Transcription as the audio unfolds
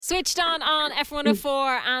Switched on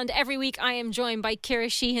F104, and every week I am joined by Ciara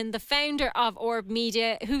Sheahan, the founder of Orb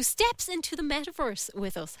Media, who steps into the Metaverse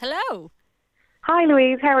with us. Hello. Hi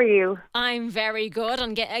Louise, how are you? I'm very good.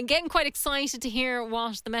 I'm getting quite excited to hear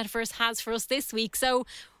what the Metaverse has for us this week. So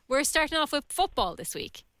we're starting off with football this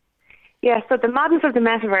week. Yeah, so the Madness of the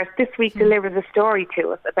Metaverse this week delivers a story to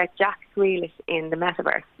us about Jack Grealish in the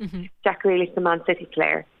Metaverse. Jack Grealish, the Man City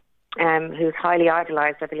player, who's highly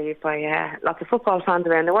idolised, I believe, by lots of football fans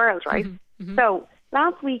around the world, right? So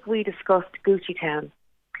last week we discussed Gucci Town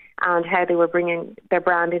and how they were bringing their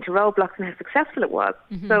brand into Roblox and how successful it was.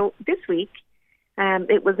 So this week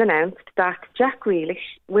it was announced that Jack Grealish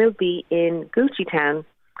will be in Gucci Town,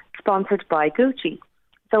 sponsored by Gucci.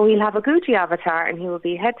 So he'll have a Gucci avatar and he will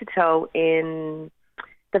be head to toe in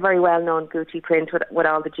the very well-known Gucci print with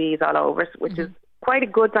all the G's all over it, which is quite a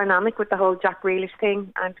good dynamic with the whole Jack Grealish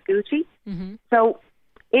thing and Gucci. So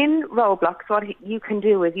in Roblox, what you can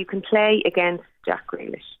do is you can play against Jack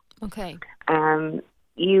Grealish. Okay.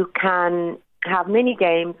 You can have mini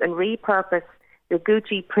games and repurpose the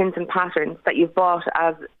Gucci prints and patterns that you've bought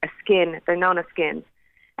as a skin. They're known as skins.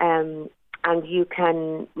 And you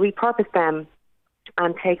can repurpose them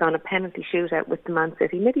and take on a penalty shootout with the Man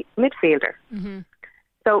City midfielder.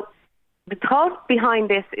 So the thought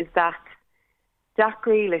behind this is that Jack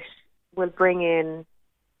Grealish will bring in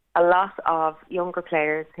a lot of younger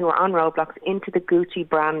players who are on Roblox into the Gucci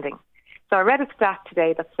branding. So I read a stat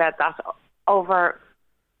today that said that over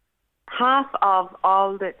half of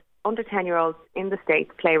all the under 10-year-olds in the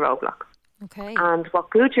States play Roblox. Okay. And what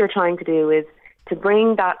Gucci are trying to do is to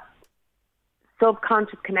bring that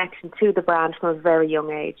subconscious connection to the brand from a very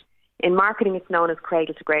young age. In marketing, it's known as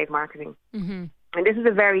cradle-to-grave marketing. And this is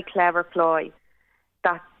a very clever ploy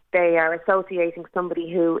that they are associating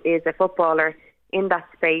somebody who is a footballer in that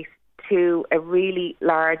space to a really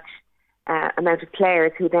large amount of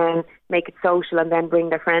players who then make it social and then bring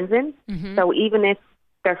their friends in. So even if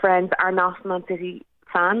their friends are not Man City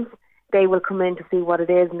fans, they will come in to see what it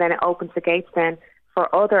is, and then it opens the gates then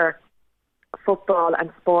for other football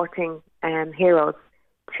and sporting heroes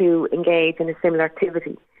to engage in a similar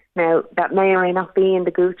activity. Now, that may or may not be in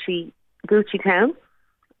the Gucci town,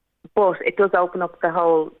 but it does open up the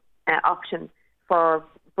whole option for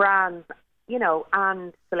brands, you know,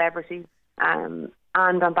 and celebrities and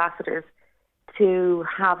ambassadors to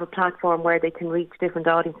have a platform where they can reach different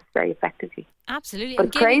audiences very effectively. Absolutely. But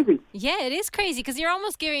it's crazy. Yeah, it is crazy because you're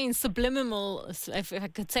almost giving subliminal, if I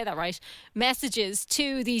could say that right, messages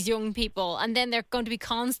to these young people, and then they're going to be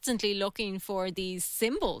constantly looking for these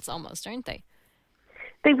symbols almost, aren't they?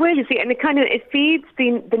 They will, you see, and it feeds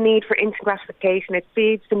the need for instant gratification. It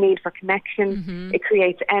feeds the need for connection. It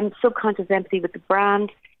creates subconscious empathy with the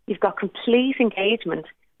brand. You've got complete engagement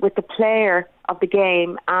with the player of the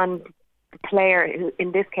game and the player, who,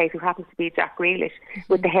 in this case, who happens to be Jack Grealish,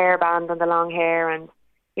 with the hairband and the long hair, and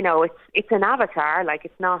you know, it's an avatar. Like,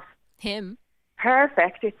 it's not him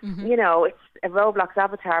perfect. It's you know, it's a Roblox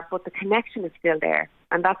avatar, but the connection is still there,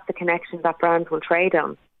 and that's the connection that brands will trade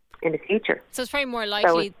on in the future. So it's very more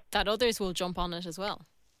likely that others will jump on it as well.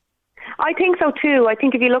 I think so too. I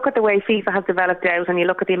think if you look at the way FIFA has developed out and you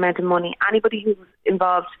look at the amount of money, anybody who's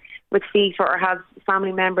involved with FIFA or has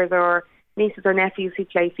family members or nieces or nephews who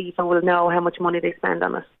play FIFA will know how much money they spend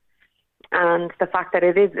on it. And the fact that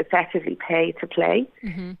it is effectively pay to play.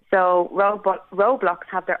 So Roblox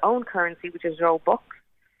have their own currency, which is Robux.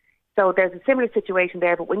 So there's a similar situation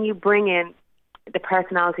there, but when you bring in the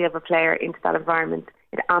personality of a player into that environment,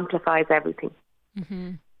 it amplifies everything.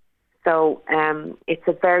 So it's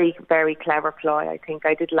a very, very clever ploy, I think.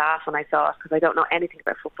 I did laugh when I saw it because I don't know anything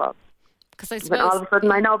about football. Because I suppose, but all of a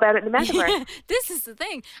sudden I know about it in the Metaverse. This is the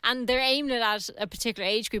thing. And they're aiming it at a particular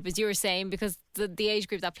age group, as you were saying, because the age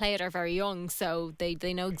group that play it are very young, so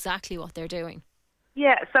they know exactly what they're doing.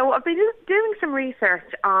 Yeah, so I've been doing some research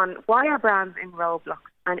on why are brands in Roblox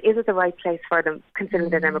and is it the right place for them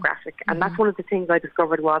considering their demographic. And that's one of the things I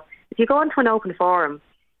discovered was if you go into an open forum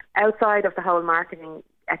outside of the whole marketing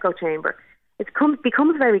echo chamber, it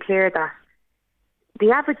becomes very clear that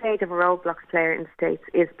the average age of a Roblox player in the States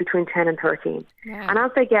is between 10 and 13. Yeah. And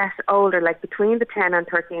as they get older, like between the 10 and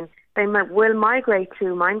 13, they will migrate to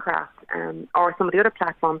Minecraft or some of the other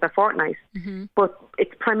platforms, or Fortnite. But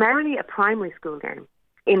it's primarily a primary school game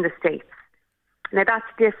in the States. Now, that's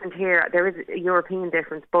different here. There is a European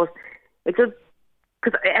difference, but it just,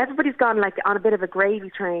 because everybody's gone like on a bit of a gravy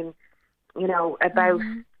train, you know, about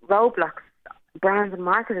Roblox brands and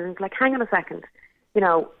marketers. And it's like, hang on a second. You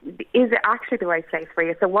know, is it actually the right place for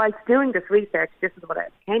you? So whilst doing this research, this is what I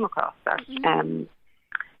came across, that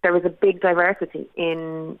there was a big diversity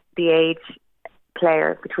in the age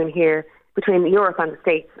player between here between Europe and the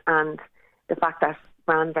States, and the fact that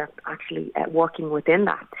brands are actually working within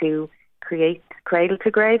that to create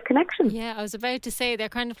cradle-to-grave connections. Yeah, I was about to say they're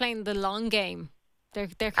kind of playing the long game. They're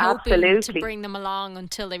hoping to bring them along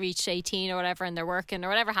until they reach 18 or whatever, and they're working or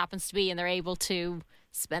whatever happens to be, and they're able to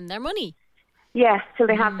spend their money. Yes, so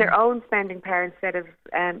they have their own spending power instead of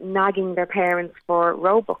nagging their parents for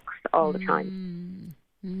Robux all the time.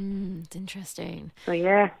 It's interesting. So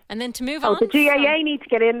yeah. And then to move on. The GAA need to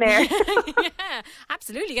get in there. Yeah,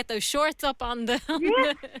 absolutely. Get those shorts up on the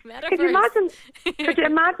Metaverse. Could you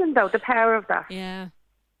imagine though the power of that? Yeah.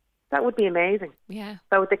 That would be amazing. Yeah.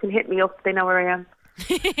 So they can hit me up, they know where I am.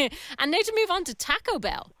 And now to move on to Taco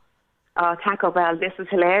Bell. Oh, Taco Bell, this is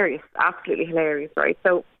hilarious. Absolutely hilarious, right?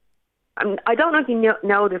 So I don't know if you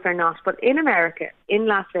know this or not, but in America, in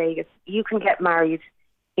Las Vegas, you can get married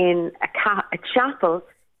in a chapel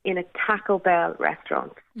in a Taco Bell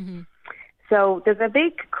restaurant. Mm-hmm. So there's a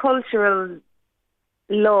big cultural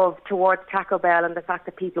love towards Taco Bell and the fact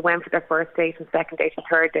that people went for their first date and second date and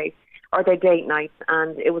third date, or their date nights,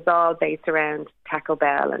 and it was all based around Taco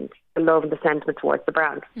Bell and the love and the sentiment towards the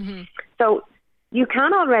brand. Mm-hmm. So you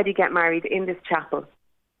can already get married in this chapel,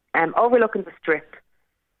 overlooking the strip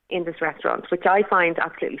in this restaurant, which I find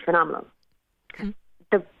absolutely phenomenal.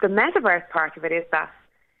 Mm-hmm. The metaverse part of it is that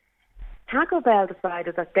Taco Bell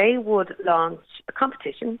decided that they would launch a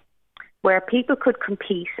competition where people could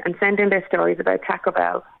compete and send in their stories about Taco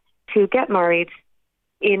Bell to get married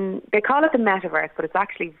in, they call it the Metaverse, but it's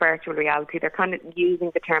actually virtual reality. They're kind of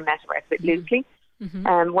using the term Metaverse a bit loosely,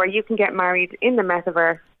 where you can get married in the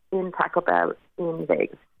Metaverse in Taco Bell in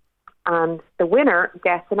Vegas. And the winner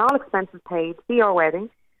gets an all-expenses paid see-your wedding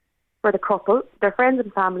for the couple, their friends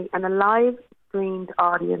and family, and a live-streamed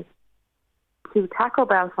audience to Taco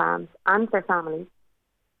Bell fans and their families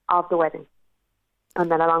of the wedding. And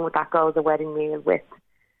then along with that goes a wedding meal with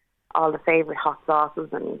all the favourite hot sauces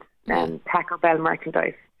and Taco Bell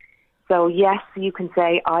merchandise. So yes, you can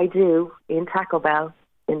say I do in Taco Bell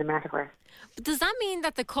in the Metaverse. But does that mean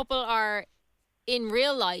that the couple are in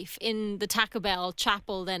real life in the Taco Bell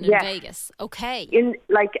chapel then in Vegas? Okay. In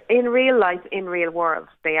real life, in real world,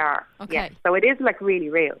 they are. Okay. Yeah. So it is like really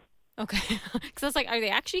real. Okay. Because I was like, are they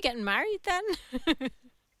actually getting married then?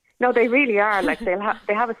 No, they really are. Like they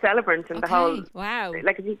have a celebrant in the whole. Wow.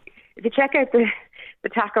 Like if you check out the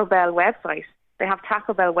Taco Bell website, they have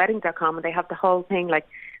TacoBellWedding.com, and they have the whole thing like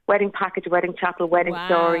wedding package, wedding chapel, wedding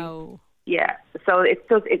story. Yeah. So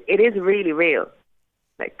it is really real,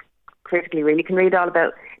 like critically real. You can read all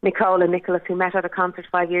about Nicole and Nicholas, who met at a concert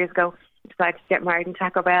 5 years ago, decided to get married in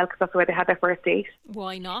Taco Bell because that's where they had their first date.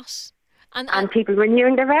 Why not? And people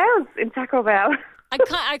renewing their vows in Taco Bell.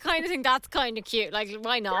 I kind of think that's kind of cute. Like,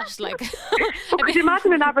 why not? Like, could you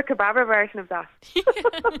imagine an abracadabra version of that?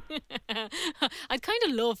 I'd kind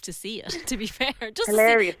of love to see it. To be fair,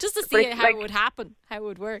 hilarious. Just to see how it would happen, how it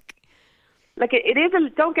would work. Like it is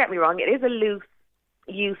don't get me wrong, it is a loose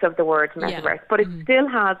use of the word metaverse, but it still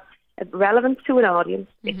has a relevance to an audience.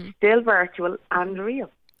 It's still virtual and real.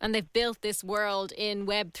 And they've built this world in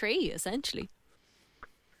Web3, essentially.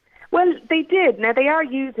 Well, they did. Now, they are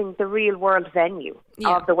using the real world venue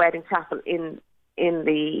of the wedding chapel in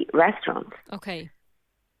the restaurant. Okay.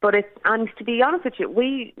 But and to be honest with you,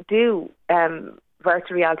 we do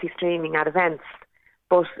virtual reality streaming at events,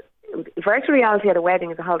 but virtual reality at a wedding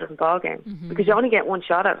is a whole different ballgame because you only get one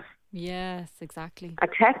shot of it. Yes, exactly. And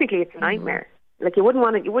technically, it's a nightmare. Like you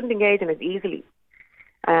wouldn't engage in it easily.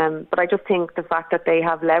 But I just think the fact that they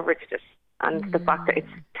have leveraged it and the fact that it's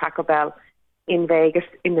Taco Bell in Vegas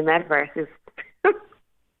in the Metaverse is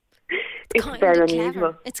it's very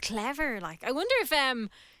unusual. It's clever. Like I wonder if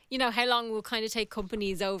how long it will kind of take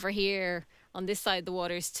companies over here on this side of the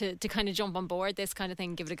waters to kind of jump on board this kind of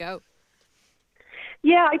thing, give it a go.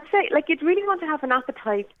 Yeah, I'd say like you'd really want to have an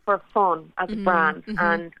appetite for fun as a brand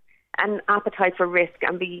and an appetite for risk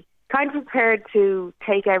and be kind of prepared to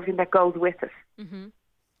take everything that goes with it.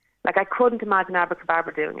 Like I couldn't imagine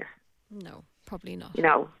Abracadabra doing it. No. Probably not.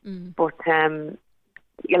 But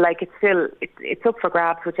like it's up for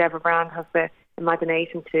grabs. Whichever brand has the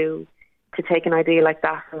imagination to take an idea like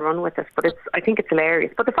that and run with it. But I think it's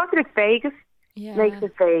hilarious. But the fact that it's Vegas makes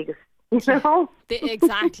it Vegas. You know?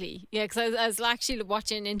 Exactly. Yeah, because I was actually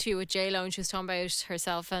watching an interview with J-Lo and she was talking about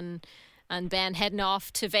herself and Ben heading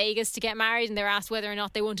off to Vegas to get married, and they were asked whether or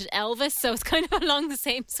not they wanted Elvis. So it's kind of along the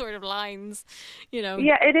same sort of lines, Yeah,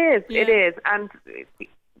 it is. Yeah. It is, and.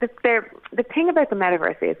 The thing about the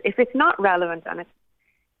metaverse is if it's not relevant and it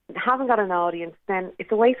hasn't got an audience, then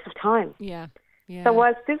it's a waste of time. Yeah. So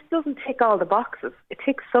whilst this doesn't tick all the boxes, it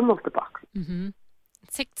ticks some of the boxes. It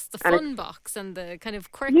ticks the fun box and the kind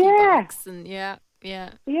of quirky box, and yeah.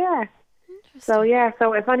 So yeah,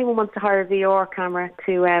 so if anyone wants to hire a VR camera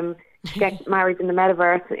to get married in the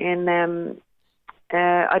metaverse in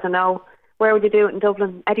I don't know, where would you do it in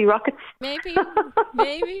Dublin? Eddie Rockets? Maybe.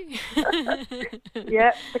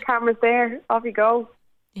 Yeah, the camera's there. Off you go.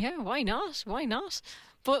 Yeah, why not? Why not?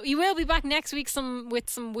 But you will be back next week with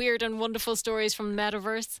some weird and wonderful stories from the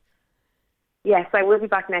Metaverse. Yes, I will be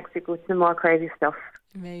back next week with some more crazy stuff.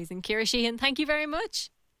 Amazing. Ciara Sheahan, thank you very much.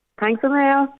 Thanks, Emil.